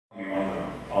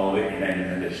Olivet United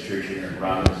Methodist Church here in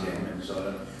Robbinsdale,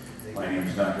 Minnesota. My name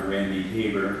is Dr. Randy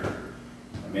Tabor.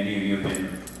 Many of you have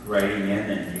been writing in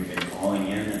and you've been calling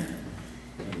in,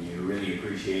 and you really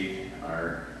appreciate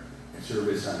our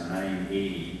service on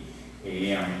 9:80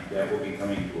 a.m. That will be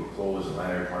coming to a close the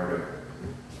latter part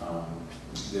of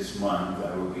this month.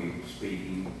 I will be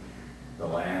speaking the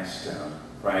last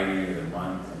Friday of the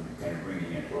month and kind of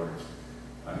bringing it towards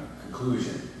a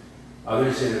conclusion.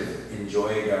 Others that have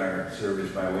enjoyed our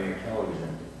service by way of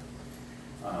television,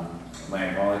 my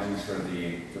apologies for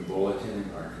the bulletin.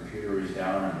 Our computer is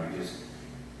down and we just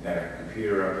got our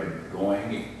computer up and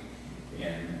going,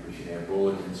 and we should have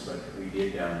bulletins, but we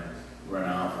did run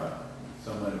off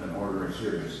somewhat of an order of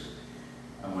service.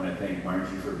 I want to thank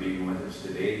Margie for being with us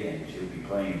today, and she'll be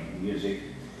playing music.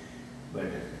 But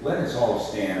let us all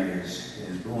stand as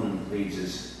Boone leads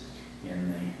us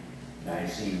in the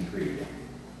Nicene Creed.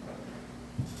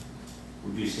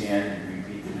 Would you stand and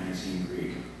repeat the Nicene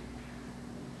Creed?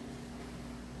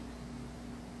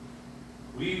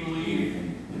 We believe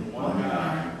in one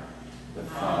God, the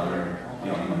Father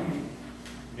Almighty,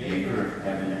 maker of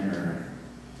heaven and earth,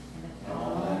 and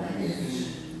all that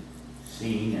is,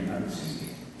 seen and unseen.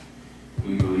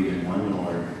 We believe in one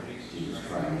Lord, Jesus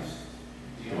Christ,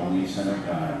 the only Son of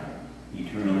God,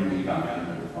 eternally begotten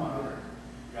of the Father,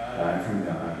 God from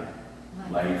God,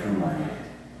 light from light,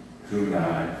 true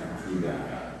God from true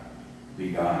God,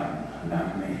 begotten,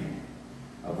 not made,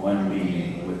 of one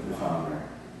being with the Father.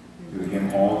 Through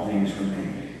him all things were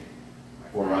made,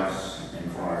 for us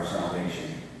and for our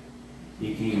salvation.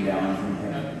 He came down from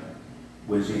heaven,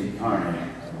 was incarnate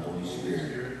of the Holy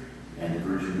Spirit and the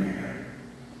Virgin Mary,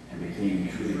 and became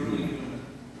truly human.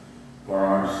 For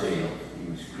our sake,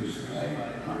 he was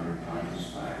crucified under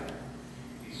Pontius Pilate.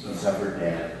 He suffered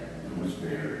death and was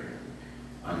buried.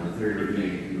 On the third day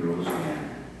he rose again.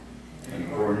 In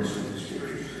accordance with the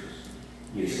Scriptures,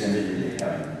 he ascended into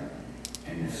heaven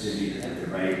and is seated at the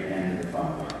right hand of the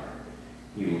Father.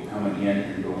 He will come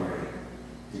again in glory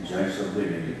to judge the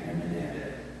living and the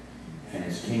dead, and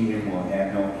his kingdom will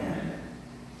have no end.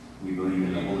 We believe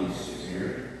in the Holy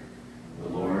Spirit, the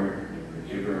Lord,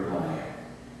 the giver of life,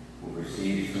 who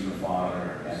proceeds from the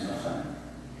Father and the Son,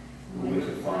 who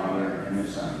with the Father and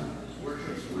the Son is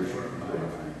worshipped and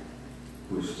glorified,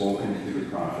 who has spoken through the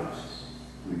prophets.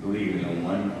 We believe in the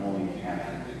one holy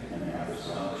Catholic and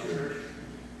Apostolic Church.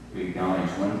 We acknowledge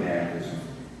one baptism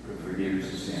for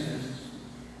forgiveness of sins.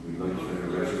 We look for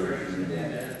the resurrection of the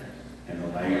dead and the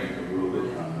life of the world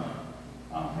to come.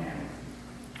 Amen.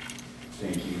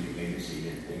 Thank you. You may be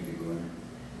seated. Thank you, Boone.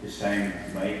 This time,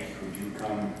 Mike, would you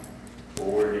come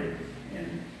forward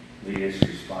and lead us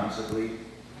responsibly?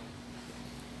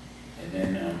 And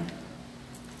then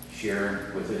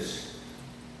share with us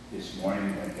this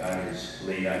morning what God has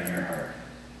laid on your heart.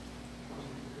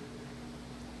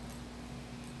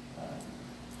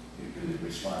 You do the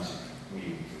responsive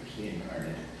reading for the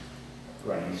incarnate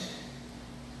Christ.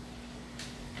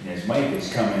 And as Mike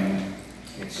is coming,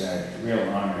 it's a real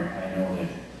honor. I know that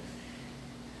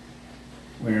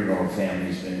Wintergrove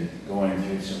family's been going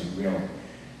through some real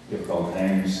difficult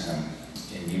times,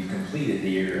 and you've completed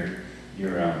your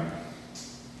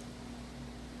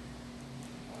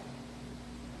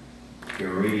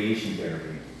radiation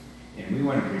therapy. And we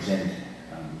want to present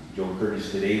Joe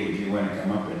Curtis today. Would you want to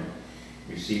come up and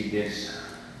receive this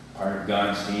part of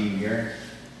God's team here?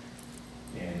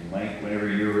 And Mike, whenever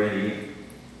you're ready,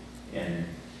 and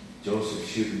Joseph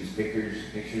shooting his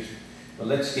pictures. But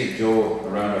let's give Joe a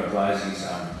round of applause. He's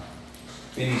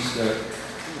finished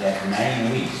that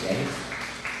 9 weeks, right?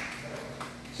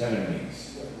 7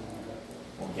 weeks.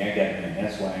 Okay, I got that.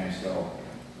 That's why I'm still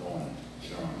going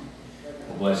strong.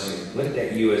 Well, bless you. Lift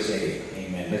that USA.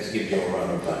 Amen. Let's give Joe a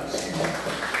round of applause. Amen.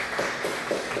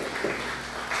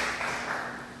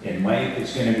 And Mike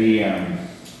is going to be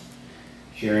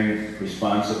sharing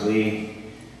responsibly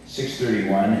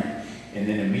 6:31, and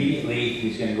then immediately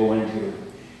he's going to go into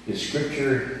the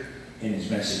scripture in his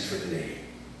message for today.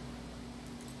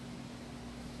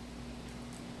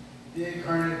 The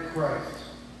incarnate Christ.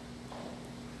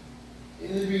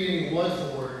 In the beginning was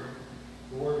the Word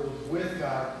was with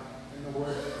God, and the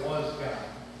Word was God.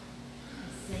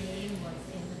 The same was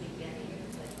in the beginning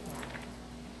with God.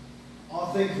 All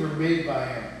things were made by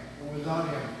him, and without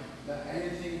him, not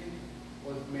anything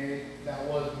was made that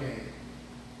was made.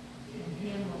 In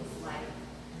him was life,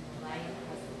 and the light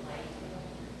was the light of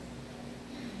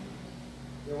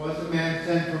There was a man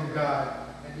sent from God,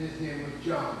 and his name was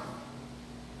John.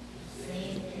 the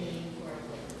same came for a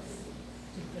witness,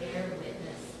 to bear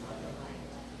witness of the light,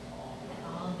 that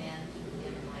all men through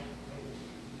him might believe.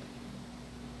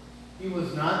 He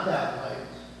was not that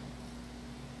light,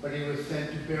 but he was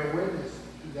sent to bear witness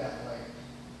to that light.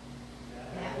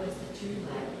 That was the true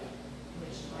light,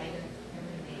 which lighteth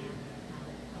every man now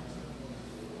that comes to the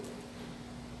world.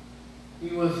 He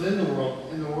was in the world,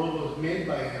 and the world was made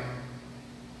by him,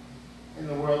 and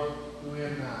the world knew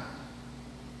him not.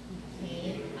 He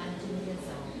came unto his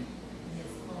own, and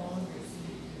his own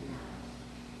received him not.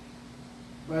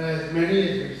 But as many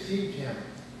as received him,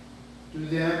 to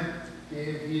them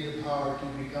gave he the power to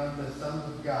become the sons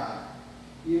of God,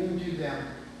 even to them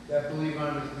that believe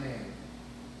on his name.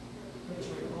 Which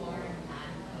were born not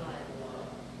of blood,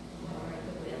 nor of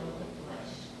the will of the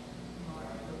flesh, nor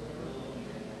of the will of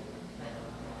man, but of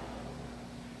God.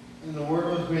 And the Word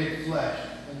was made flesh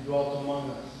and dwelt among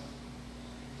us.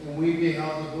 And we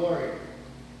beheld the glory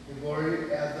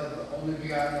as of the only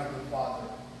begotten of the Father,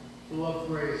 full of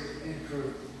grace and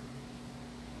truth.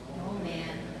 No man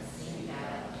has seen God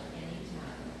at any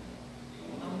time.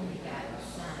 The only begotten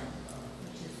Son,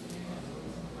 which is in the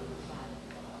bosom of the Father,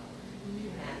 he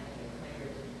hath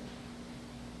declared him.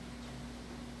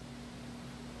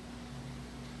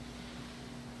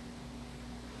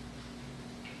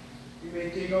 You may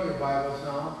take out your Bibles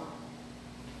now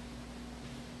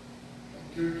and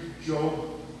turn to Job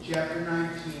chapter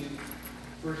 19,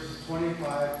 verses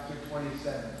 25 to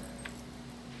 27.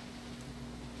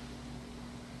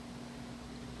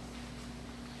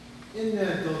 In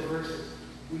those verses,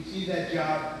 we see that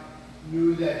Job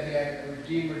knew that he had a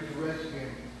Redeemer to rescue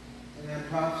him, and then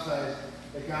prophesied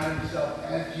that God himself,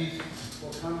 as Jesus,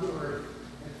 will come to earth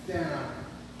and stand on him.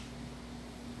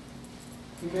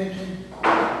 He mentioned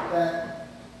that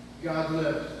God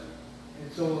lives,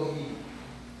 and so will he.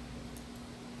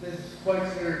 This is quite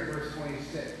clear in verse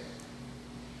 26.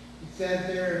 He says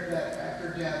there that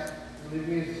after death, and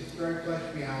leaving his destroyed flesh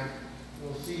behind, we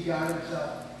will see God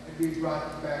himself and be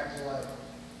brought back to life.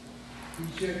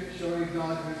 He should show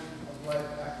acknowledgement of life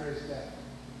after his death.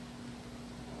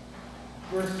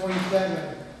 Verse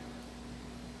 27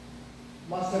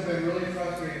 must have been really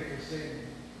frustrating for Satan.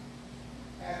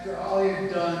 After all he had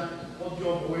done to pull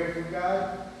Job away from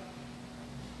God,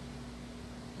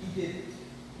 he didn't.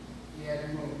 He had to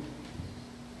move.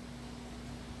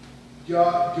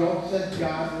 Job said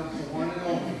God was the one and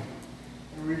only,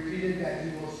 and repeated that he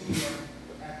will see him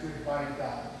after his body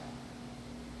dies.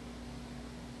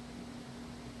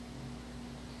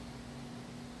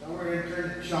 Now we're going to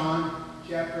turn to John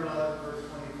chapter 11, verse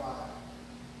 25.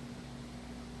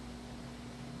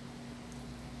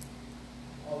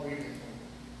 I'll read it.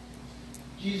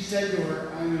 Jesus said to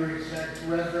her, I am the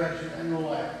resurrection and the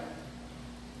life.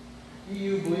 He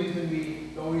who believes in me,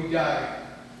 though he die,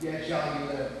 yet shall he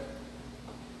live.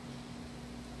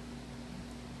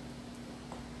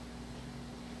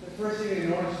 The first thing you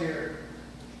notice here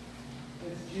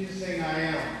is Jesus saying, I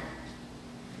am.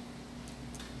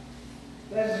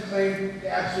 That's to claim the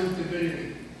absolute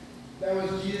divinity. That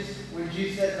was Jesus, when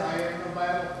Jesus says I am in the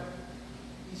Bible,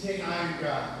 he's saying I am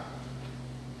God.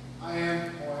 I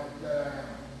am what that I am.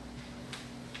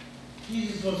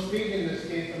 Jesus was speaking in this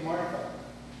case to Martha.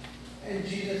 And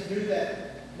Jesus knew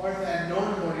that Martha had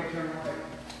known about eternal life.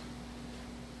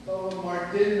 But what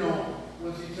Martha didn't know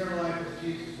was eternal life was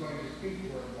Jesus going to speak to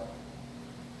her about.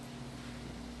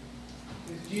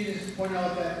 Because Jesus pointed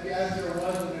out that yes, there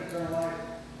was an eternal life,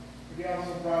 but he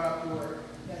also brought up to her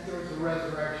that there was a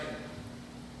resurrection.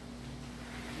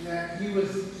 And that he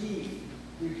was the key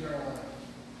to eternal life.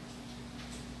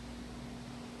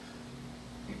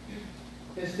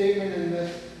 His statement in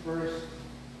this verse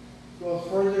goes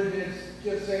further than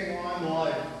just saying, well, I'm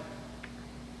alive.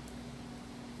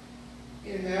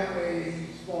 In that way,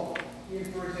 he spoke. He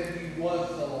infers that he was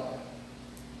the life.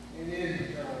 And is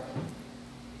eternal life.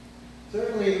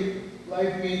 Certainly,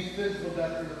 life means physical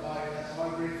death for the body. That's how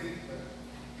I agree with it.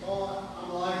 Well, I'm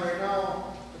alive right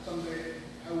now, but someday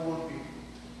I won't be.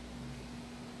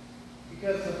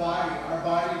 Because the body, our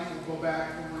bodies will go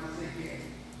back from whence they came,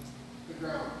 the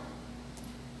ground.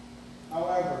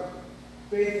 However,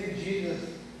 faith in Jesus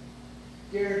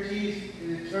guarantees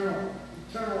an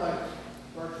eternal life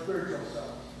for our spiritual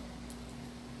selves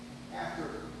after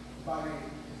the body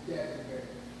is dead and buried.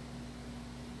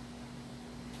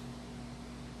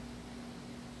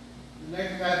 The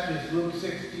next passage is Luke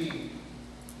 16,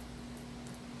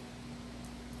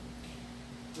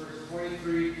 verse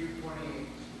 23 through 28.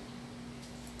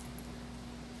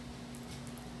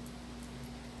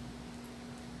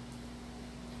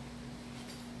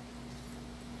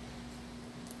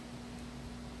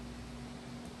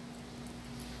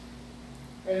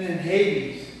 And in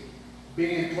Hades,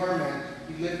 being in torment,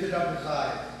 he lifted up his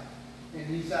eyes, and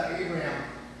he saw Abraham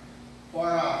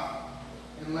far off,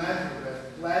 and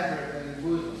Lazarus in his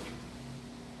bosom.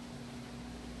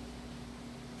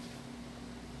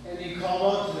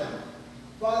 called out to them,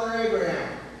 Father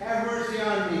Abraham, have mercy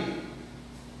on me,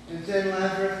 and send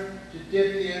Lazarus to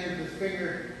dip the end of his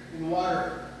finger in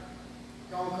water.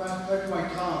 Don't touch my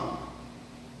tongue,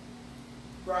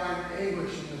 for I am in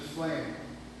anguish in this flame.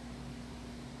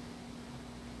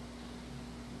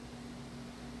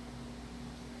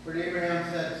 But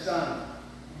Abraham said, Son,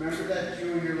 remember that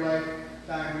you in your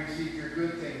lifetime received your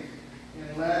good things,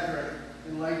 and Lazarus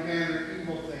in like manner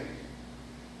evil things.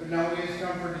 But now he is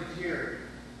comforted here,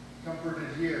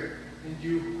 and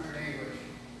you are in anguish.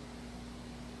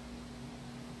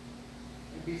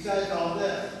 And besides all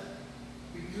this,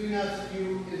 between us and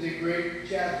you is a great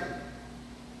chasm.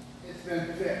 It's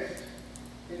been fixed,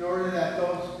 in order that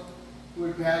those who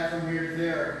would pass from here to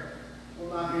there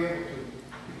will not be able to,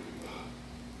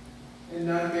 and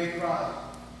none may cross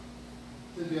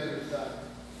to the other side.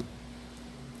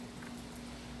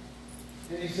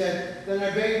 And he said, Then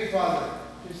I beg you, Father,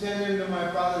 to send him to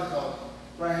my father's house,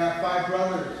 for I have 5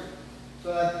 brothers,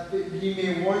 so that he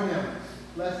may warn them,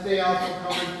 lest they also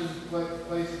come into this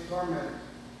place of torment.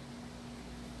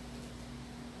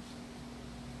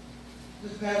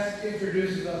 This passage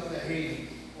introduces us to Hades,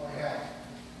 or hell.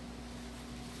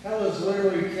 Hell is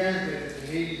literally translated, and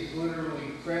Hades is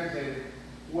literally translated,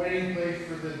 waiting place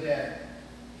for the dead.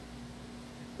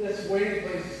 This waiting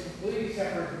place is completely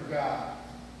separate from God.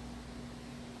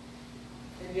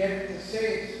 And yet the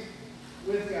saints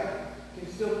with God can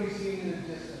still be seen in the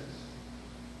distance.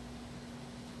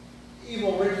 The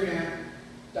evil rich man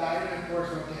died and of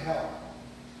course went to hell.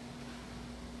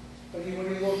 But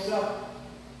when he looks up,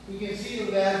 he can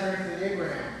see Lazarus and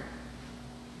Abraham.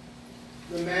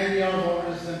 The man yells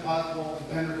over this impossible,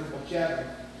 impenetrable chasm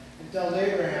and tells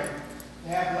Abraham to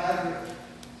have Lazarus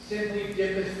simply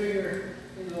dip his finger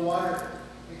into the water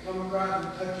and come across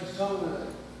and touch his tongue with it,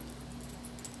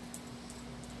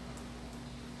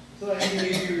 so that he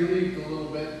may be relieved a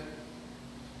little bit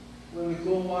when the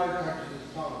cool water touches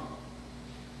his tongue.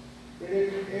 But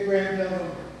Abraham tells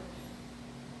him,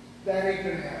 that ain't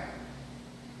going to happen.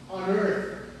 On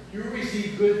earth, you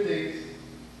receive good things,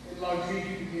 and luxury,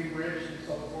 you became rich, and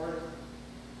so forth.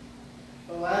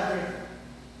 But Lazarus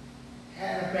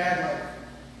had a bad life.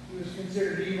 He was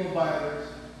considered evil by others,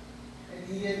 and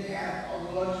he didn't have all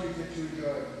the luxuries that you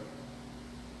enjoyed.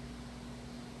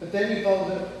 But then he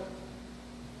follows up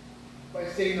by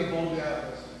saying the bold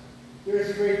opposite. There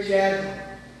is a great chasm,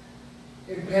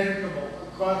 impenetrable,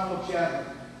 uncrossable chasm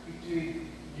between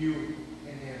you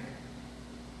and him.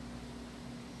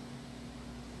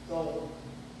 So,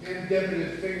 him dipping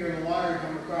his finger in the water and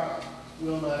come across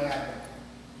will not happen.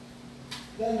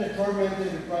 Then the tormented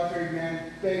and frustrated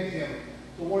man begs him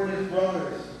to warn his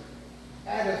brothers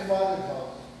at his father's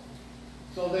house,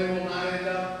 so they will not end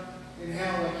up in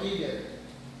hell like he did.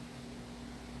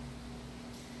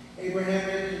 Abraham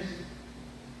mentions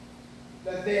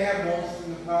that they have Moses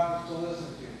and the prophets to listen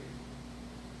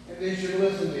to, and they should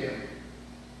listen to him.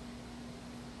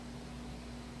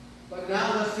 But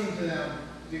not listening to them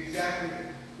is exactly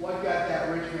what got that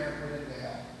rich man put into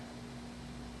hell.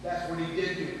 That's what he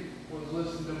did do, was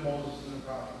listen to Moses and the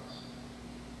prophets.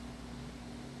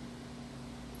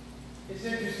 It's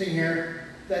interesting here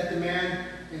that the man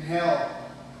in hell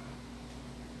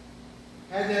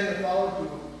had them to follow to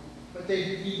him, but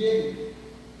he didn't.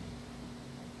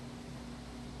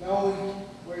 Now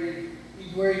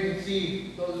he's where he can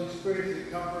see those experiences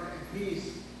of comfort and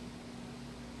peace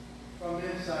from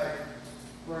inside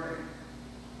burning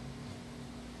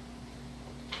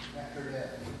after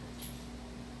death.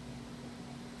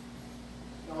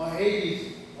 Now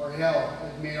Hades, or hell,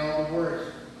 has made all the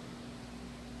worse,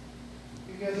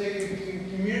 because they can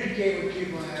communicate with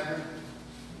people in heaven,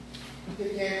 but they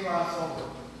can't cross over.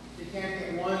 They can't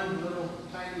get one little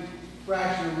tiny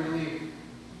fraction of relief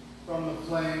from the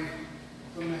flame,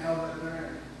 from the hell that they're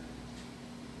in.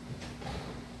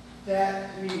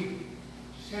 That, to me,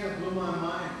 just kind of blew my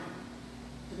mind.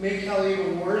 To make hell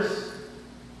even worse,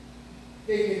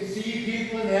 they can see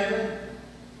people in heaven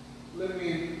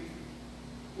living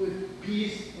with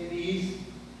peace and ease.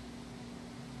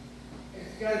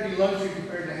 It's got to be luxury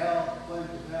compared to hell, the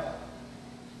flames of hell.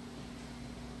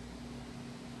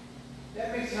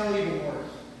 That makes hell even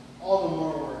worse, all the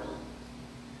more worse.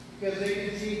 Because they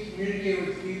can see, communicate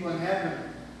with people in heaven,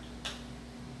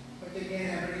 but they can't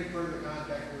have any further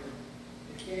contact with them.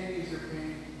 They can't ease their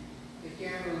pain. They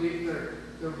can't relieve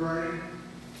their burning.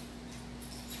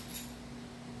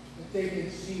 But they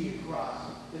can see across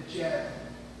the chasm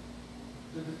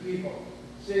to the people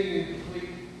sitting in complete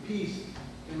peace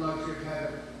and luxury of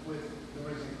heaven with the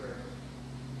risen Christ.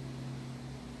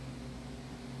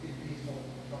 It's peaceful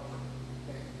comfort.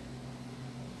 Thank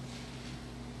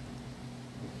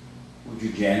you. Would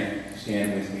you, Jen,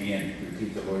 stand with me and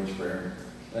repeat the Lord's Prayer?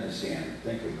 Let us stand.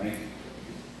 Think with me.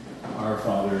 Our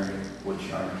Father,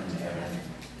 which art in heaven,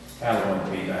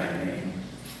 hallowed be thy name.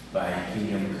 Thy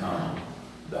kingdom come,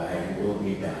 thy will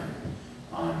be done,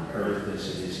 on earth as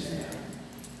it is in heaven.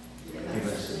 Give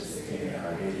us this day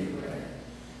our daily bread,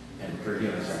 and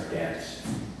forgive us our debts,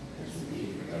 as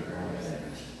we forgive our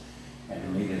debtors.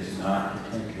 And lead us not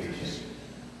into temptation,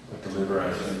 but deliver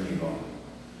us from evil.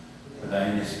 For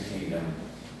thine is the kingdom,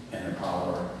 and the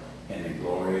power, and the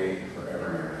glory forever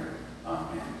and ever.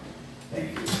 Amen.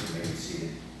 Thank you. You may be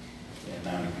seated.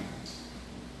 And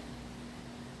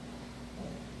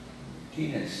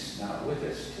Tina's not with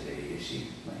us today, is she?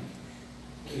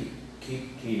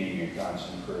 Keep Tina in your thoughts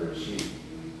and prayers. She's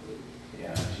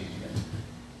been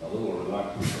a little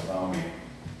reluctant to allow me to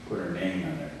put her name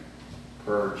on the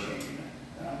prayer chain.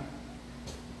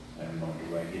 I don't know,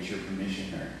 do I get your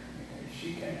permission, or is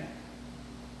she kind of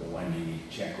the one you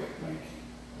need to check with, Mike?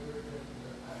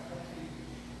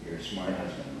 You're a smart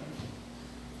husband, Mike.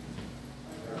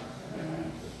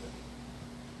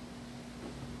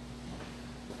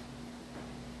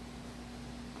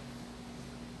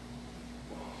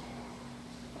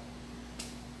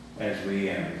 As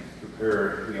we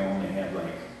prepare, we only have like,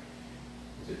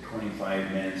 is it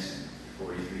 25 minutes and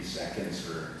 43 seconds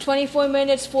for... 24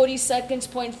 minutes, 40 seconds,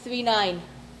 .39.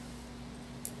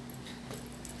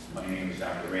 My name is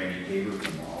Dr. Randy Tabor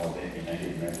from the Holiday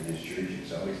United Methodist Church.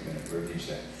 It's always been a privilege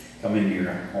to come into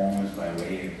your homes by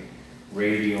way of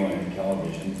radio and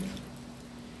television.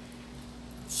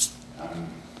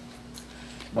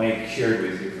 Mike shared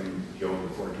with you from Job,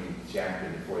 the 14th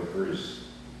chapter, the 4th verse,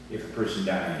 if a person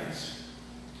dies,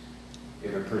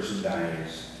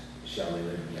 shall they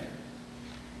live again?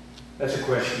 That's a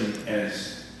question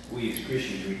as we as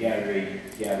Christians, we gather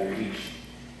each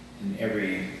and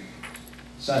every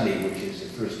Sunday, which is the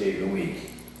first day of the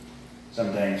week.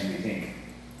 Sometimes we think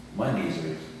Mondays are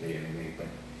the day of the week, but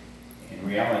in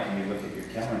reality, when you look at your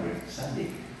calendar, Sunday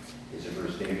is the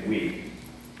first day of the week.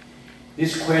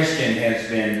 This question has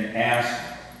been asked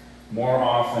more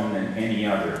often than any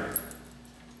other.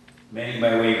 Many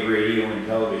by way of radio and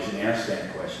television ask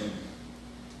that question.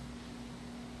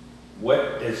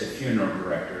 What does a funeral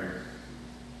director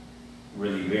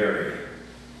really bury?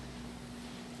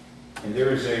 And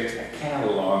there is a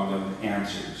catalog of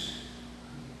answers.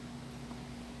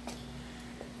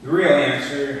 The real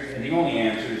answer, and the only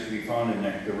answer, is to be found in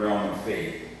the realm of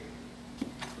faith.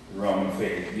 The realm of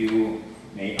faith. You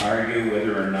may argue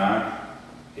whether or not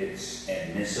it's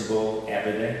admissible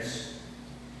evidence.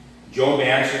 Job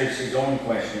answers his own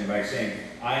question by saying,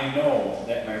 I know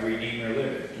that my Redeemer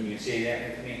liveth. Can you say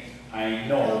that with me? I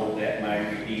know that my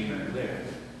Redeemer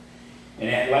liveth. And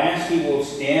at last he will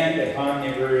stand upon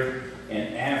the earth,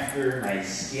 and after my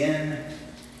skin,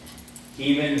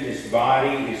 even this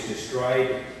body is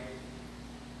destroyed,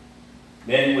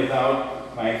 then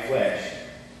without my flesh,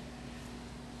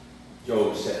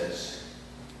 Job says,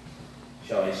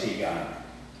 shall I see God.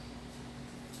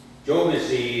 Job is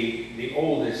the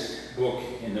oldest book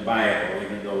in the Bible,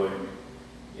 even though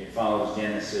it follows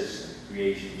Genesis and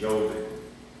creation. Job,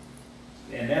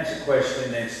 and that's a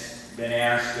question that's been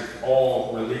asked of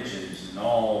all religions and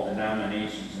all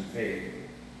denominations and faith.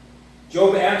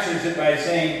 Job answers it by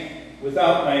saying,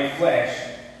 without my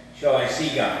flesh shall I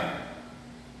see God,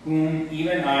 whom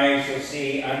even I shall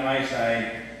see on my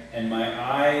side, and my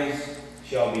eyes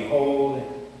shall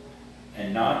behold,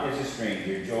 and not as a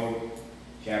stranger. Job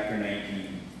chapter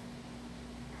 19,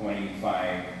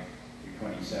 25 through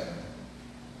 27.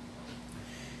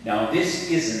 Now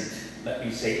this isn't, let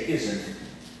me say isn't,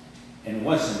 and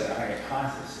wasn't a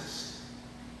hypothesis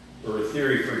or a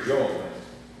theory for Job.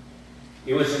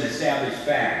 It was an established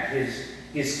fact.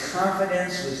 His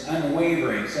confidence was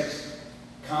unwavering, such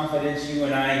confidence you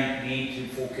and I need to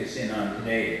focus in on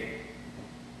today.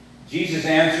 Jesus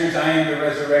answers, I am the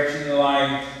resurrection and the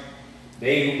life.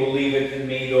 They who believeth in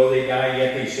me, though they die,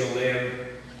 yet they shall live.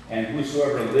 And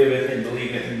whosoever liveth and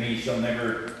believeth in me shall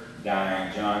never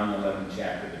die. John 11,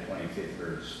 chapter, the 25th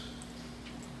verse.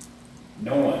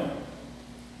 No one,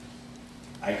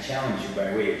 I challenge you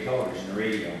by way of television and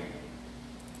radio,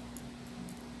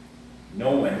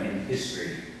 no one in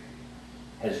history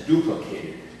has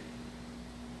duplicated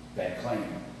that claim.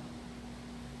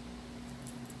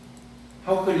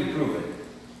 How could he prove it?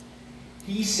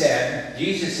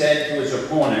 Jesus said to his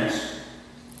opponents,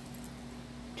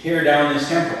 tear down this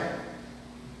temple.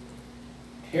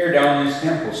 Tear down this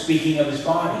temple, speaking of his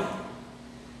body.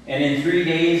 And in 3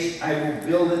 days I will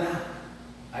build it up.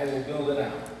 I will build it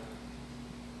up.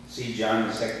 See John,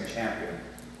 the 2nd chapter,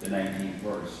 the 19th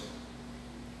verse.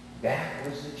 That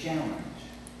was the challenge.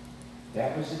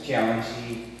 That was the challenge.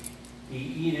 He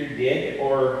either did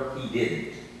or he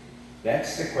didn't.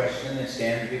 That's the question that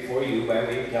stands before you by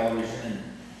way of television and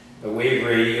the wave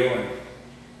radio. And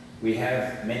we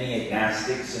have many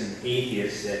agnostics and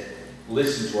atheists that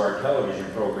listen to our television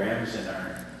programs and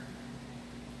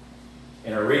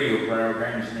our radio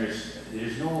programs, and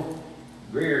there's no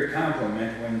greater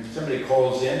compliment when somebody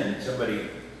calls in and somebody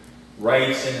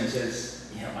writes in and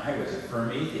says, you know, I was a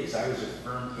firm atheist, I was a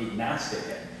firm agnostic,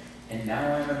 and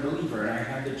now I'm a believer and I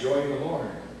have the joy of the Lord.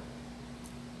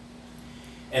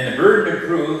 And the burden of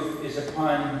proof is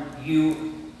upon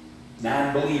you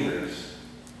non-believers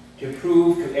to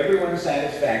prove to everyone's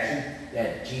satisfaction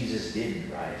that Jesus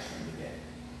didn't rise from the dead.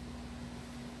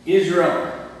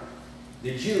 Israel,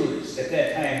 the Jews at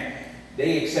that time,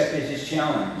 they accepted his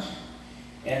challenge.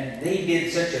 And they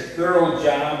did such a thorough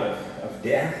job of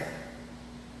death,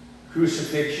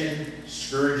 crucifixion,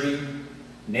 scourging,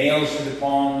 nails to the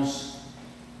palms,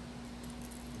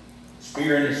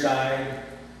 spear in the side,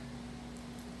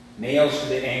 nails to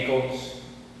the ankles.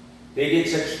 They did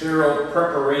such thorough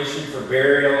preparation for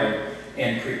burial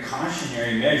and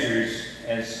precautionary measures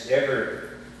as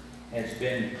ever has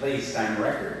been placed on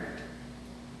record.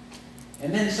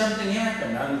 And then something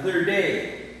happened on the third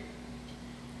day.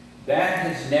 That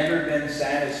has never been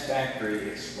satisfactorily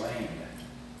explained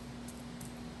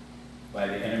by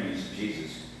the enemies of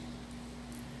Jesus.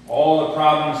 All the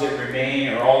problems that remain,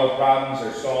 or all the problems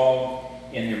are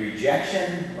solved in the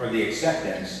rejection or the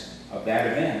acceptance of that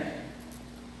event.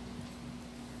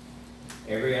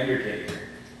 Every undertaker,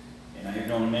 and I have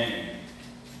known many,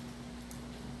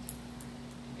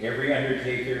 every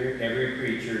undertaker, every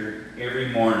preacher, every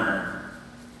mourner,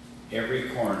 every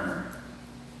coroner,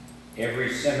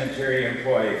 every cemetery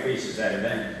employee faces that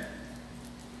event.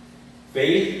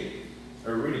 Faith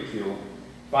or ridicule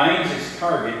finds its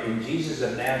target in Jesus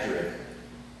of Nazareth.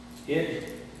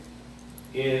 It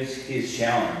is his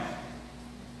challenge.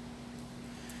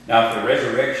 Now, if the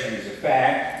resurrection is a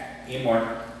fact,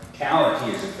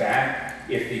 immortality is a fact,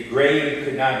 if the grave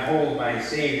could not hold my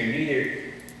Savior,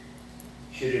 neither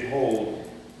should it hold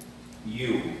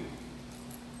you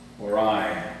or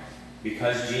I.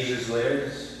 Because Jesus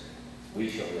lives, we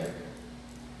shall live.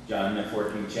 John the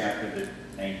 14th chapter, the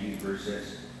 19th verse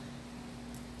says.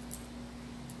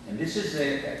 And this is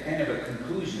a kind of a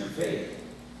conclusion of faith.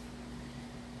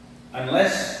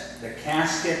 Unless the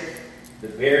casket, the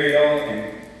burial,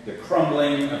 and the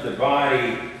crumbling of the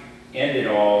body end it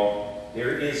all,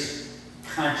 there is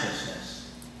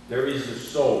consciousness. There is the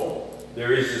soul.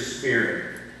 There is the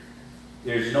spirit.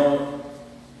 There's no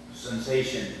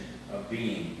sensation of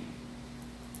being.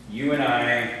 You and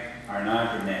I are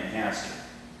not in that casket.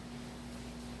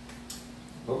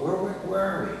 But where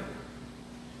are we?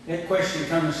 That question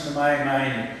comes to my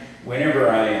mind whenever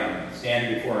I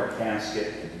stand before a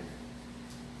casket.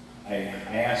 I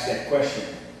ask that question.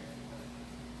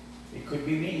 It could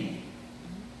be me.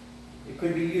 It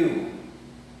could be you.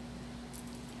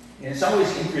 And it's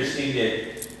always interesting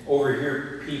to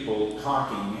overhear people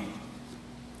talking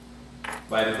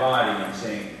by the body and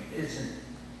saying, isn't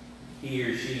he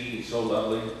or she so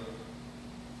lovely?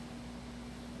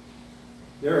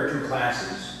 There are two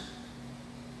classes.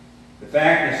 The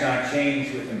fact does not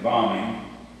change with embalming.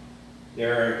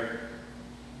 There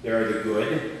are the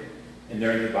good, and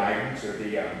there are the Bidens, or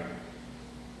the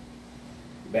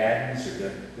Badens,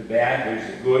 or the bad.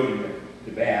 There's the good and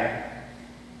the bad.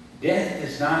 Death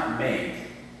does not make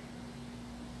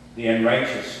the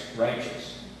unrighteous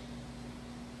righteous.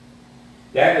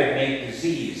 That would make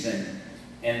disease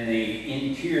and the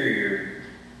interior,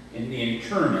 and the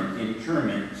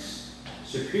interments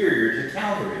superior to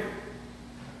Calvary.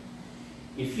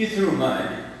 If you threw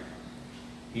mud,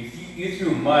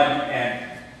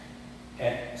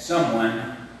 at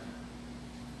someone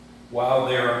while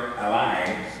they're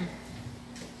alive,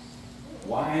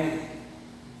 why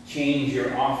change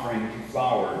your offering to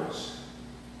flowers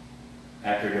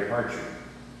after departure?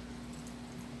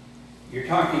 You're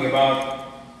talking about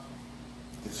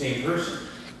the same person.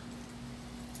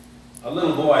 A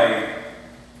little boy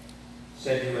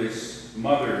said to his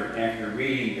mother after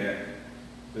reading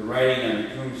the writing on the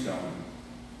tombstone,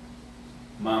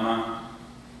 "Mama,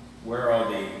 where are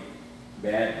all the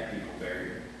bad people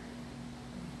buried?"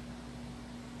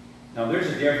 Now there's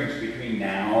a difference between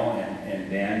now and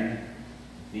then.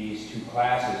 These two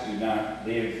classes do not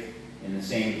live in the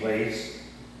same place.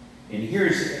 And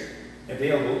here's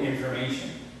available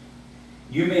information.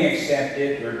 You may accept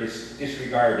it or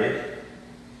disregard it.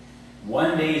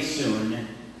 One day soon,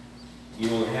 you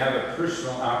will have a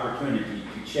personal opportunity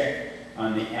to check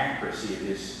on the accuracy of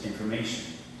this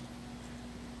information.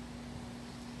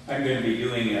 I'm going to be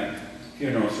doing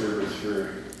funeral service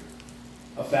for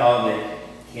a fellow that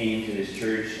came to this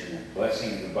church and the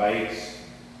blessing of the bikes,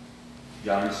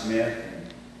 John Smith.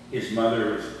 And his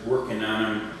mother was working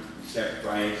on him, accept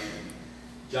Christ.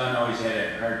 John always had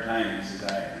a hard time. He says,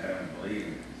 I don't believe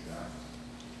it.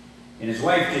 And his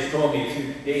wife just told me a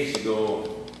few days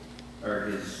ago, or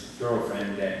his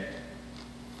girlfriend, that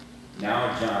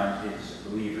now John is a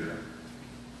believer,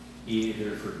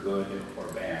 either for good or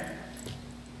bad.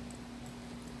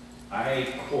 I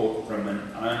quote from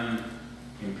an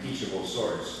unimpeachable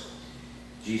source,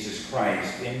 Jesus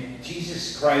Christ. In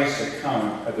Jesus Christ's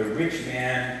account of the rich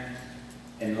man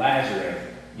and Lazarus,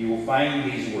 you will find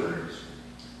these words.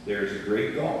 There is a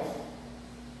great gulf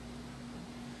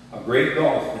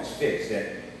that's fixed,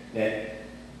 that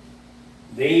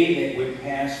they that would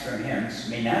pass from hence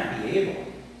may not be able,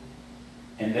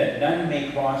 and that none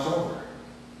may cross over,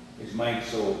 as Mike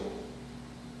so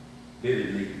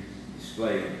vividly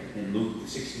displayed in Luke, the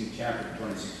 16th chapter,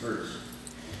 26th verse.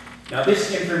 Now,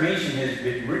 this information has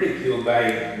been ridiculed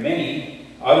by many.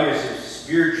 Others have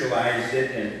spiritualized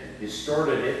it and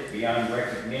distorted it beyond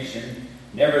recognition.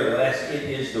 Nevertheless, it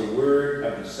is the word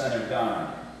of the Son of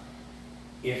God.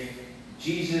 If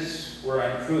Jesus were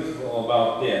untruthful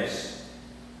about this,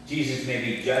 Jesus may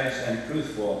be judged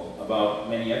untruthful about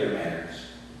many other matters.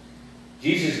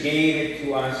 Jesus gave it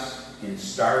to us in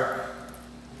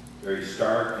very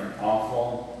stark and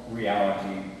awful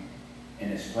reality,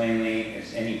 and as plainly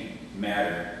as any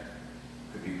matter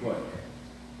could be put.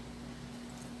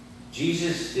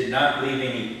 Jesus did not leave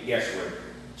any guesswork.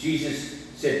 Jesus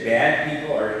said bad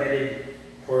people are headed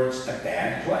towards a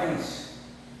bad place.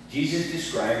 Jesus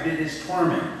described it as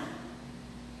torment.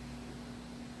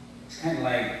 It's kind of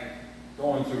like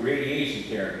going through radiation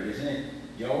therapy, isn't it,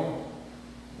 Joe?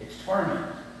 It's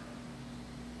torment.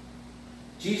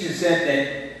 Jesus said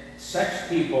that such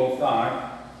people thought,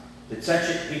 that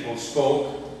such people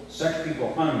spoke, such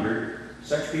people hungered,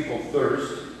 such people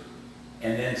thirst,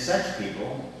 and then such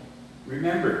people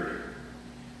remembered.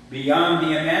 Beyond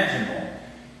the imaginable.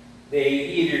 They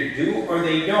either do or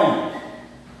they don't.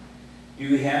 Do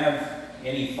you have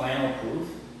any final proof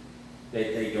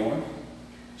that they don't?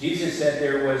 Jesus said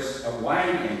there was a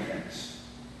wide entrance,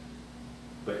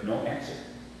 but no exit.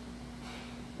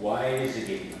 Wide is the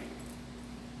gateway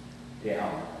to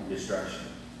hell and destruction,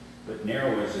 but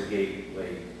narrow is the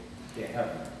gateway to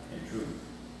heaven and truth.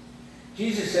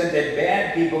 Jesus said that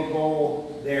bad people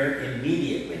go there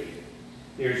immediately.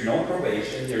 There's no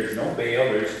probation, there's no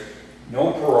bail, there's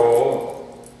no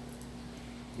parole.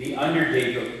 The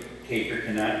undertaker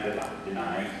cannot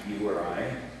deny you or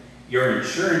I. Your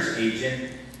insurance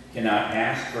agent cannot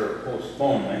ask for a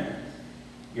postponement.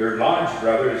 Your lodge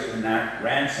brothers cannot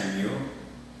ransom you.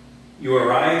 You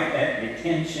arrive at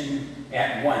detention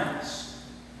at once.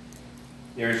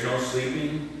 There is no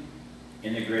sleeping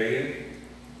in the grave.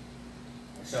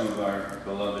 Some of our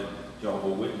beloved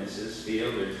Jehovah's Witnesses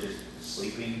feel there's just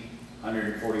sleeping,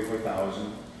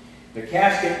 144,000. The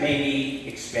casket may be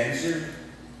expensive,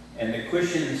 and the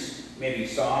cushions may be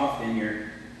soft, and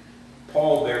your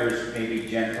pallbearers may be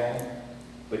gentle,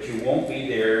 but you won't be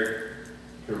there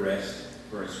to rest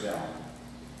for a spell.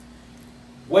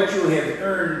 What you have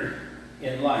earned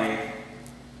in life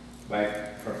by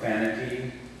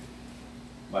profanity,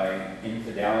 by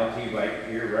infidelity, by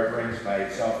irreverence, by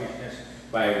selfishness,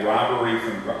 by robbery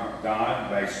from God,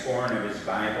 by scorn of his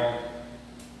Bible,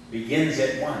 begins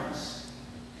at once.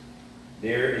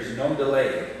 There is no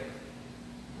delay.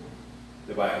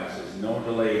 The Bible says, no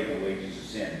delay in the wages of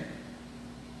sin.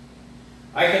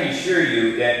 I can assure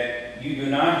you that you do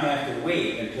not have to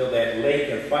wait until that lake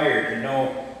of fire to know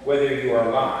whether you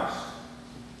are lost.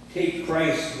 Take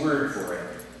Christ's word for it.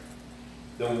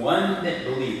 The one that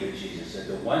believeth, Jesus said,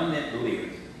 the one that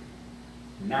believeth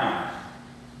not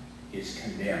is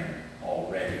condemned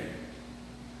already.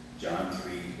 John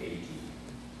 3:18.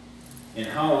 And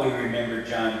how we remember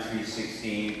John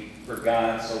 3:16, for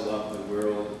God so loved the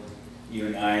world, you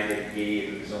and I, that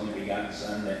gave his only begotten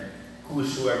Son, that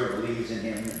whosoever believes in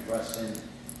him and trusts him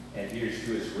and adheres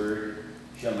to his word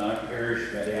shall not perish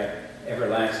but have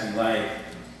everlasting life.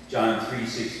 John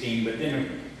 3:16. But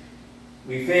then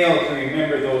we fail to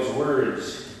remember those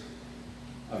words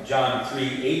of John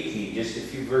 3:18, just a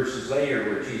few verses later,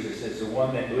 where Jesus says, the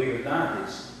one that believeth not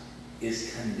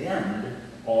is condemned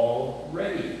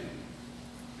already.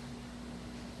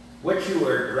 What you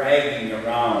are dragging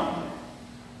around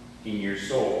in your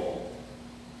soul,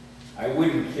 I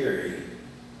wouldn't carry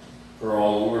for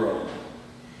all the world.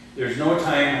 There's no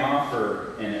time off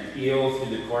or an appeal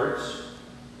through the courts.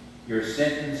 Your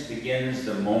sentence begins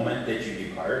the moment that you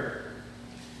depart.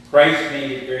 Christ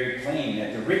made it very plain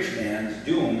that the rich man's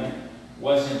doom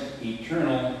wasn't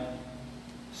eternal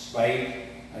spite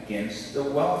against the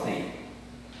wealthy.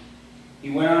 He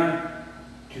went on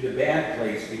to the bad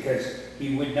place because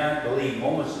he would not believe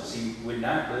Moses. He would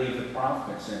not believe the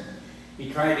prophets. And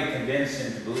he tried to convince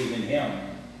him to believe in him.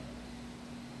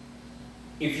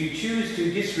 If you choose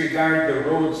to disregard the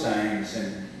road signs,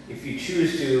 and if you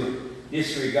choose to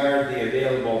disregard the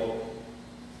available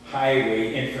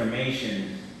highway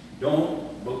information, don't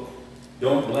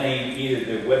blame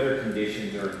either the weather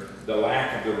conditions or the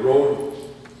lack of the road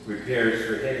repairs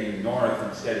for heading north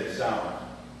instead of south.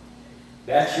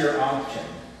 That's your option,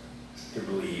 to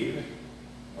believe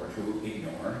or to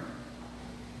ignore.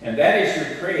 And that is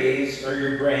your praise or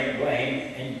your blame,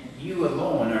 and you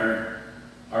alone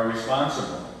are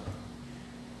responsible.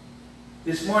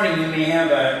 This morning you may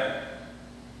have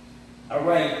a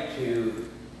right to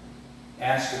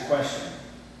ask the question,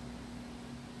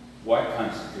 what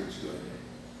constitutes good?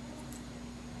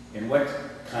 And what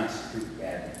constitutes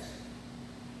badness?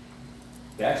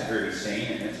 That's a very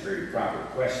sane and that's a very proper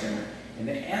question. And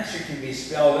the answer can be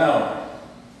spelled out.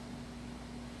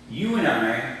 You and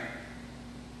I,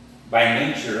 by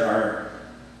nature, are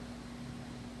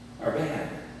bad.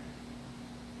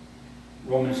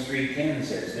 Romans 3:10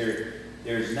 says,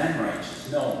 there's none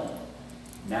righteous, no,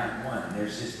 not one.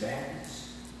 There's just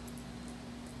badness.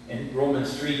 And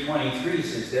Romans 3:23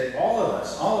 says that all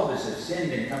of us have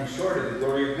sinned and come short of the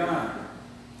glory of God.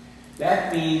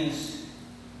 That means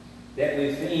that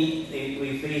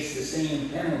we face the same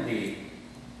penalty.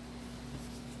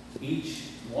 Each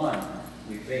one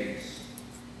we face.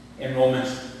 In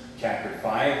Romans chapter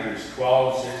 5, verse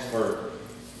 12 says,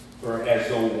 For as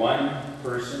though one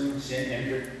person sin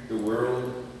entered the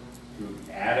world through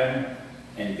Adam,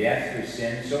 and death through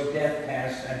sin, so death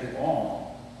passed unto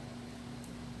all.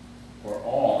 For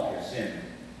all have sinned.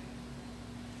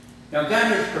 Now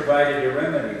God has provided a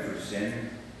remedy for sin.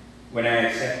 When I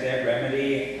accept that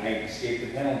remedy, I escape the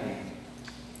penalty.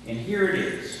 And here it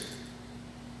is.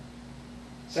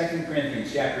 2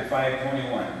 Corinthians chapter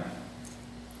 5:21.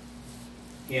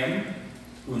 Him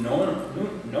who know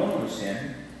no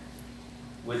sin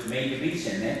was made to be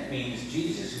sin. That means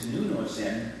Jesus, who knew no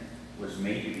sin, was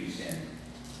made to be sin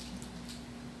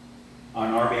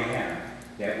on our behalf,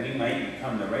 that we might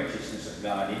become the righteousness of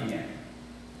God in him.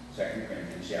 2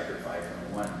 Corinthians chapter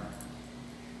 5:21.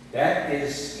 That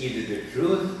is either the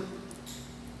truth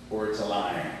or it's a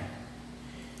lie.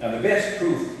 Now the best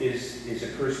proof is a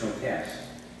personal test.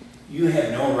 You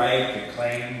have no right to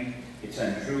claim it's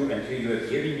untrue until you have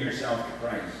given yourself to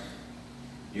Christ.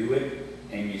 Do it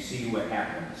and you see what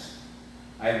happens.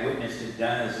 I've witnessed it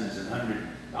dozens and hundreds,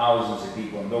 thousands of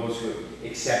people, and those who have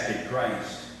accepted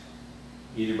Christ,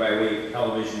 either by way of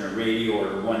television or radio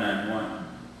or one-on-one.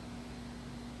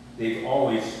 They've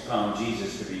always found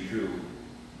Jesus to be true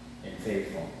and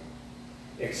faithful.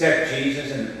 Accept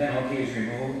Jesus and the penalty is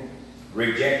removed.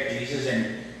 Reject Jesus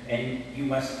and you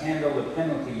must handle the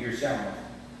penalty yourself.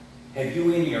 Have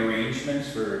you any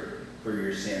arrangements for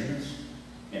your sins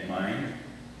in mind?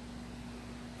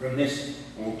 From this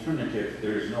alternative,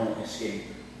 there is no escape.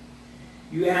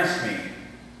 You ask me,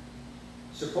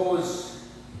 suppose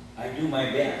I do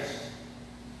my best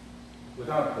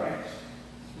without Christ.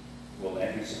 Will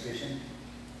that be sufficient?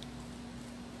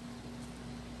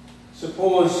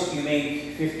 Suppose you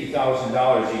make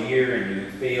 $50,000 a year and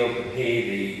you fail to pay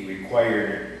the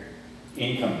required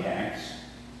income tax.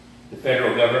 The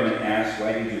federal government asks,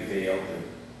 why did you fail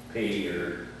to pay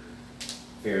your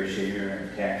fair share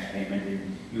of tax payment?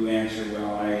 And you answer,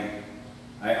 well,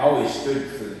 I always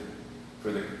stood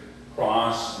for the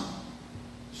cross, and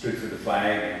stood for the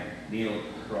flag, and kneeled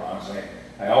at the cross.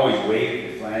 I always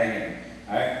waved the flag, and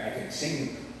I could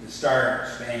sing the Star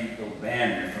Spangled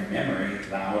Banner from memory,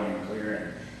 loud and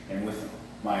clear, and with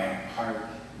my heart,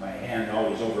 my hand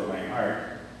always over my heart.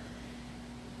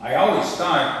 I always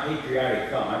thought patriotic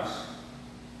thoughts.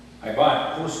 I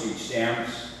bought postage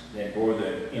stamps that bore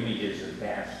the images of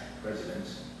past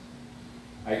presidents.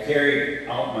 I carried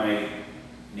out my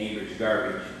neighbor's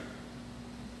garbage,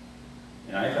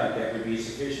 and I thought that would be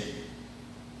sufficient.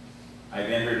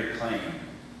 I've entered a claim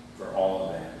for all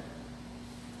of that.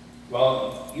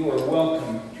 Well, you are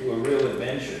welcome to a real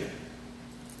adventure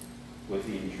with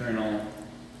the Internal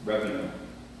Revenue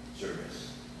Service.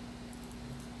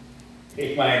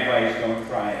 Take my advice, don't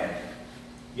try it.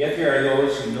 Yet there are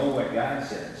those who know what God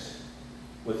says,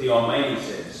 what the Almighty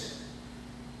says.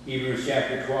 Hebrews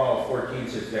chapter 12:14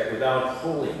 says that without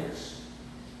holiness,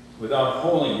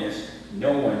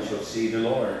 no one shall see the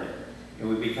Lord. And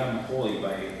we become holy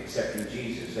by accepting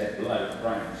Jesus, that blood of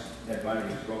Christ, that body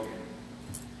is broken.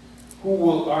 Who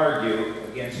will argue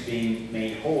against being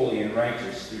made holy and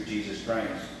righteous through Jesus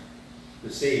Christ, the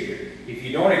Savior? If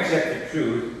you don't accept the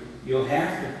truth, you'll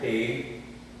have to pay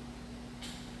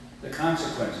the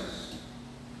consequences.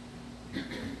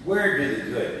 Where do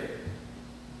the good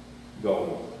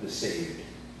go, the saved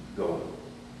go?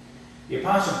 The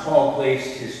Apostle Paul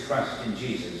placed his trust in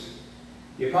Jesus.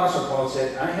 The Apostle Paul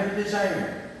said, I have a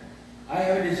desire. I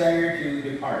have a desire to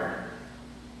depart.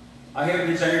 I have a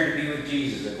desire to be with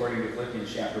Jesus, according to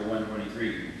Philippians chapter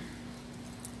 1:23.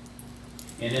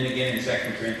 And then again in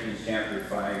 2 Corinthians chapter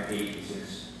 5:8, he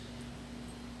says,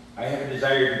 I have a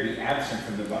desire to be absent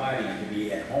from the body and to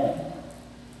be at home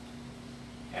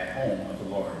with the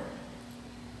Lord.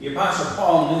 The Apostle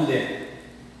Paul knew that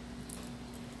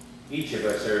each of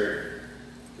us are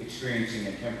experiencing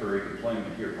a temporary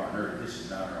deployment here upon earth. This is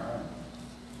not our home.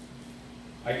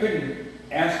 I couldn't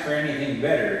ask for anything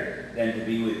better than to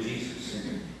be with Jesus.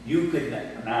 And you could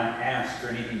not ask for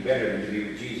anything better than to be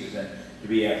with Jesus and to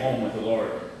be at home with the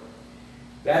Lord.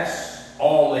 That's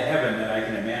all the heaven that I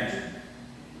can imagine.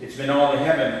 It's been all the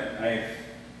heaven I've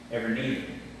ever needed.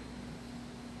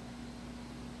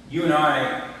 You and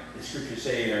I, the scriptures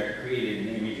say, are created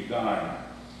in the image of God.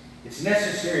 It's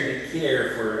necessary to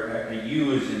care for a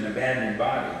used and abandoned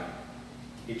body.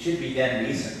 It should be done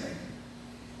decently.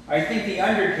 I think the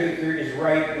undertaker is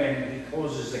right when he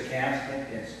closes the casket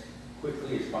as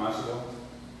quickly as possible.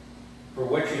 For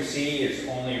what you see is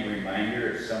only a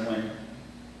reminder of someone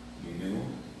you knew.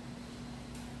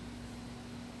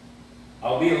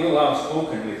 I'll be a little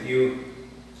outspoken with you.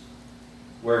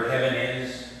 Where heaven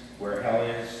is, where hell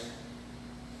is,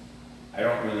 I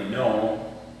don't really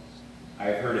know.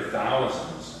 I've heard of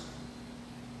thousands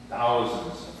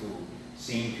who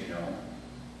seem to know.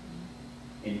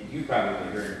 And you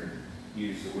probably heard them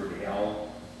use the word hell.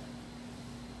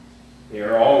 They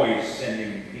are always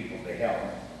sending people to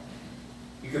hell.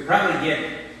 You could probably get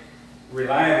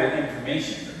reliable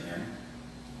information from them.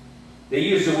 They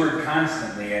use the word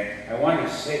constantly. I want to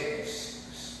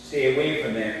stay away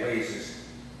from that place as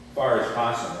far as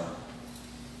possible.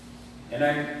 And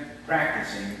I'm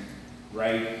practicing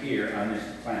right here on this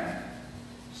planet,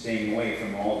 staying away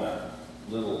from all the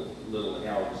little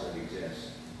hells that exist.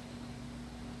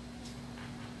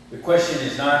 The question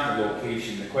is not the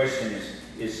location. The question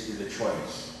is the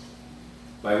choice.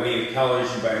 By way of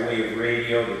television, by way of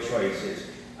radio, the choice is,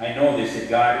 I know this, that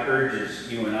God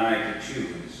urges you and I to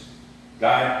choose.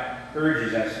 God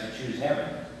urges us to choose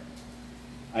heaven.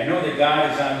 I know that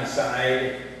God is on the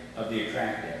side of the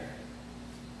attractive.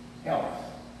 Health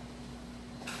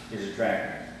is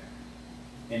attractive.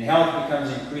 And health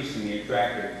becomes increasingly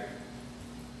attractive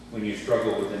when you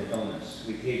struggle with an illness.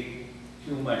 We take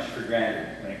too much for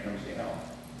granted when it comes to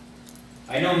health.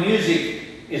 I know music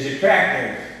is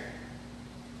attractive,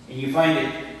 and you find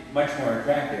it much more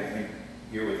attractive when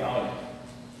you're without it.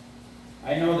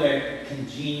 I know that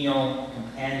congenial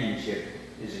companionship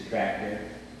is attractive.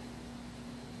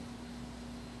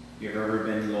 You've ever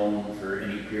been alone for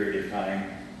any period of time?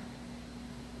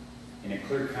 In a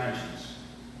clear conscience.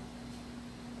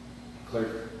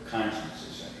 Clear conscience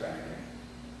is attractive.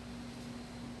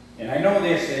 And I know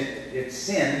this, that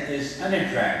sin is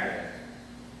unattractive,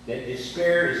 that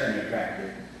despair is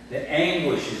unattractive, that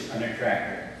anguish is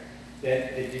unattractive,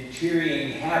 that the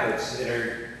deteriorating habits that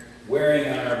are wearing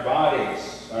on our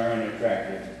bodies are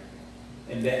unattractive,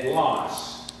 and that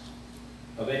loss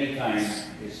of any kind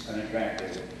is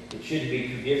unattractive. It shouldn't be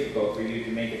too difficult for you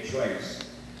to make a choice.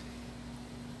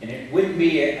 And it wouldn't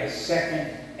be a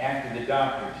second after the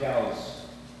doctor tells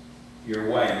your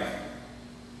wife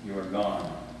you are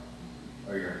gone,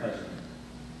 or your husband,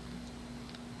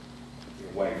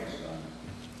 your wife is gone.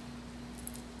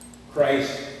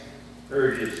 Christ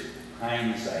urges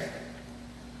hindsight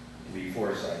to be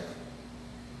foresight.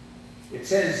 It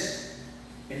says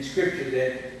in Scripture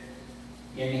that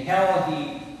in hell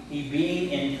he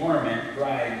being in torment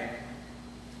cried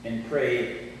and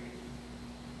prayed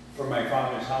for my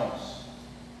Father's house,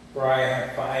 for I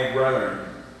have 5 brethren,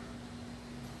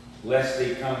 lest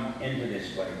they come into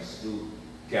this place. Luke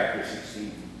chapter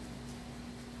 16.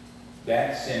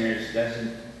 That sinner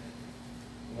doesn't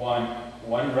want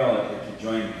one relative to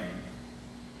join him.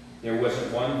 There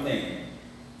wasn't one thing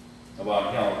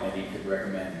about hell that he could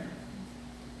recommend.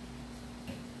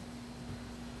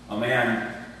 A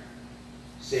man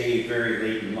saved very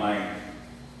late in life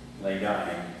lay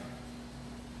dying.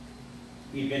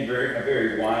 He'd been a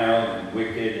very wild and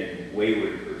wicked and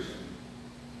wayward person.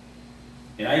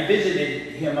 And I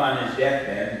visited him on his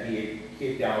deathbed. He had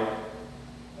kicked out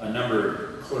a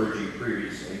number of clergy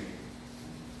previously.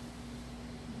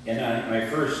 And on my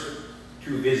first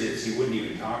 2 visits, he wouldn't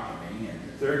even talk to me. And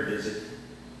the third visit,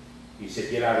 he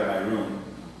said, "Get out of my room."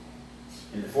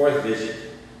 In the fourth visit,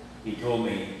 he told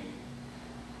me,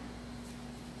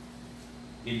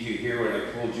 "Did you hear what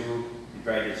I told you and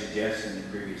tried to suggest in the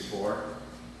previous 4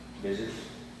 visits?"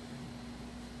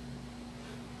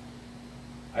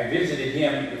 I visited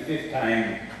him the 5th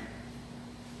time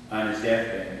on his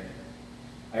deathbed.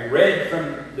 I read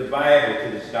from the Bible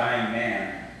to this dying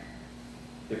man.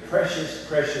 The precious,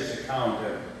 precious account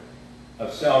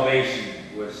of salvation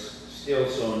was still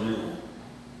so new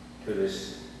to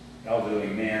this elderly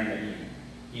man that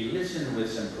he listened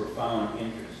with some profound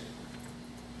interest.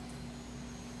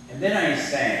 And then I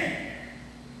sang.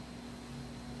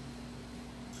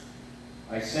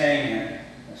 I sang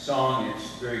a song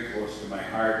that's very close to my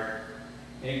heart.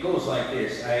 And it goes like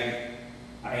this: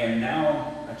 I am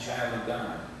now a child of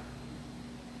God,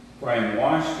 for I am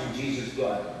washed in Jesus'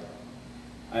 blood.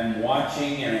 I'm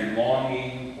watching and I'm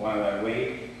longing while I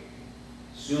wait.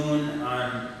 Soon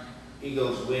on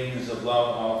eagle's wings of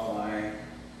love I'll fly,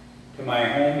 to my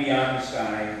home beyond the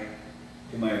sky,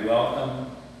 to my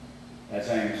welcome as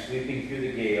I am sweeping through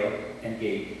the gale and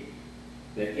gate,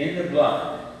 that in the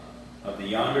blood of the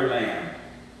yonder Lamb,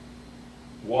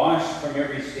 washed from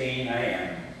every stain I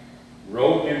am,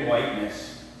 robed in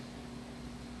whiteness,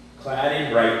 clad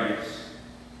in brightness,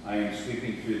 I am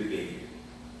sweeping through the gate.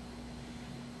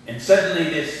 And suddenly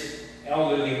this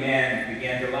elderly man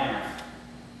began to laugh.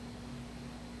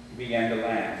 He began to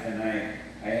laugh, and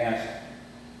I asked,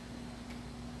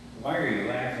 "Why are you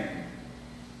laughing?"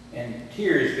 And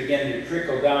tears began to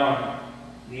trickle down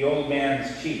the old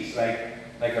man's cheeks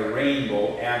like a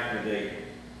rainbow after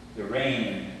the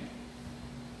rain.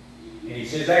 And he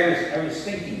says, I was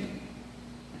thinking,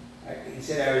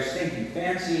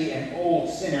 fancy an old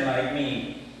sinner like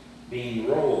me being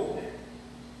robed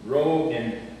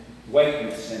in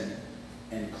whiteness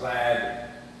and clad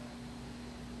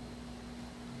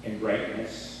in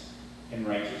brightness and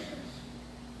righteousness.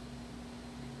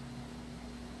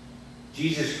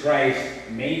 Jesus Christ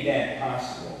made that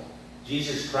possible.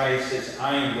 Jesus Christ says,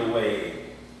 "I am the way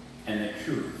and the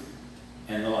truth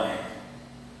and the life.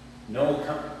 No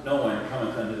one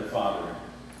cometh unto the Father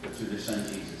but through the Son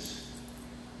Jesus."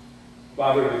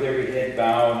 Father, with every head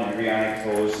bowed and every eye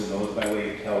closed, and those by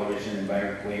way of television and by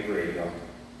way of radio,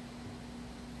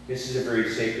 this is a very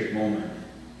sacred moment.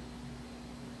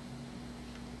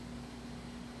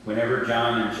 Whenever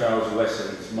John and Charles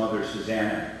Wesley's mother,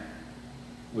 Susanna,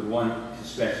 would want to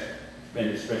spend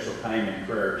a special time in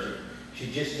prayer,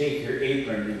 she'd just take her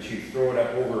apron and she'd throw it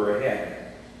up over her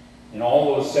head. And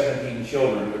all those 17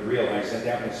 children would realize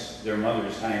that was their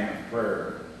mother's time of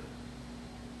prayer.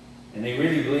 And they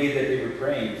really believed that they were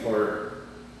praying for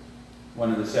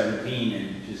one of the 17,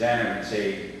 and Susanna would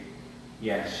say,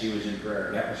 yes, she was in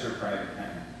prayer. That was her private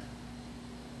time.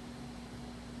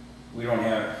 We don't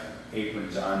have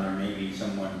aprons on. There may be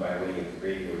someone by way of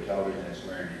radio or television that's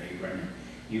wearing an apron.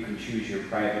 You can choose your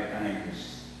private time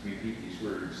to repeat these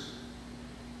words.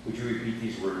 Would you repeat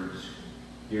these words?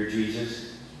 Dear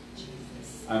Jesus,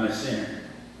 I'm a sinner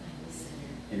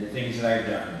in the things that I've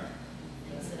done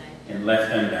and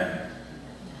left undone.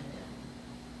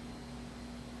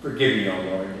 Forgive me, O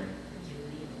Lord.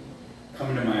 Come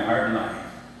into my heart and life.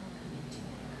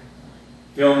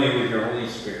 Fill me with your Holy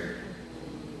Spirit.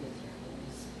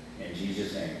 In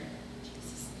Jesus' name.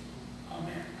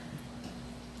 Amen.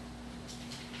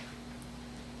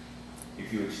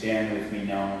 If you would stand with me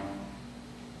now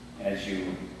as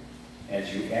you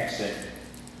exit,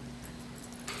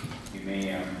 you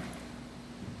may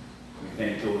we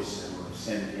thank those who have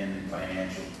sent in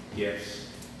financial gifts.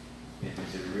 It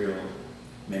is a real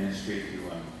ministry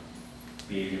to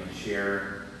be able to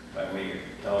share by way of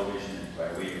television and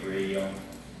by way of radio.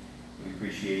 We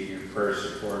appreciate your prayer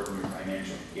support and your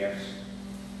financial gifts.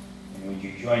 And would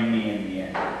you join me in the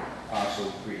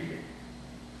Apostle Creed,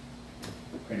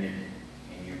 printed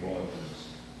in your bulletins?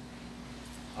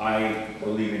 I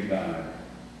believe in God,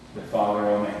 the Father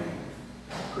Almighty,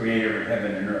 creator of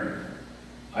heaven and earth.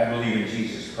 I believe in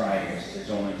Jesus Christ, his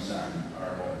only Son,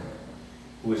 our Lord,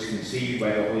 who was conceived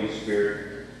by the Holy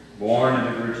Spirit, born of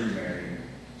the Virgin Mary,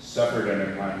 suffered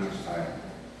under Pontius Pilate,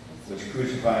 was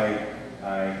crucified,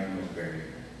 died, and was buried.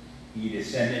 He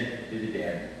descended to the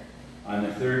dead. On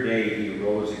the third day he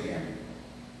rose again.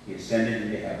 He ascended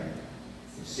into heaven,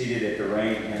 is seated at the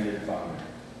right hand of the Father,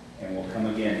 and will come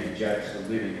again to judge the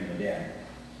living and the dead.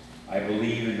 I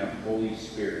believe in the Holy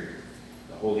Spirit,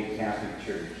 the Holy Catholic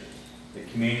Church, the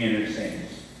communion of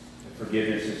saints, the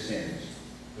forgiveness of sins,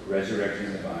 the resurrection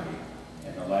of the body,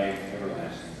 and the life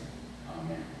everlasting.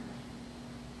 Amen.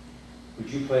 Would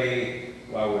you play,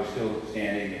 while we're still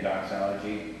standing, the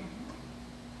doxology?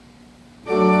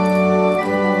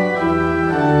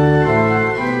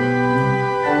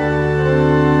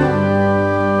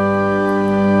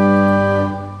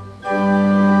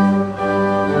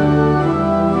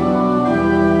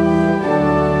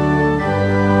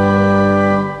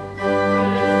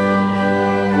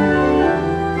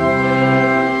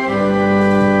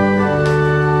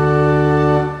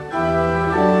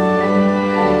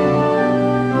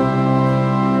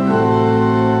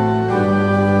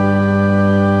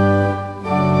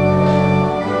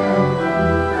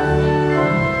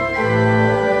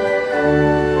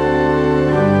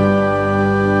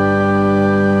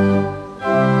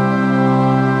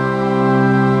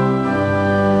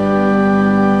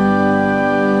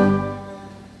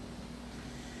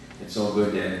 it's so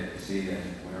good to see that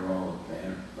we're all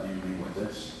family with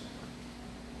us.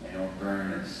 I know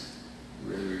Vern is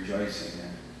really rejoicing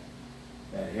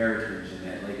that heritage and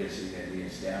that legacy that he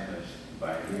established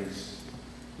by his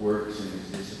works and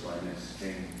his discipline is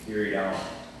being carried out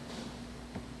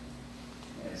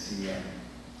as he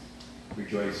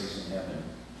rejoices in heaven.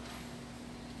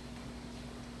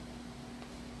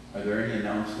 Are there any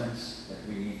announcements that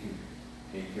we need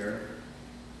to take care of?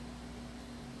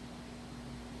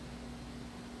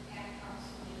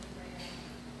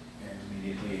 And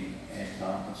immediately, and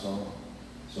Tom,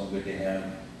 so good to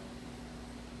have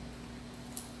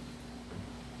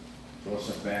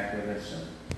Joseph back with us.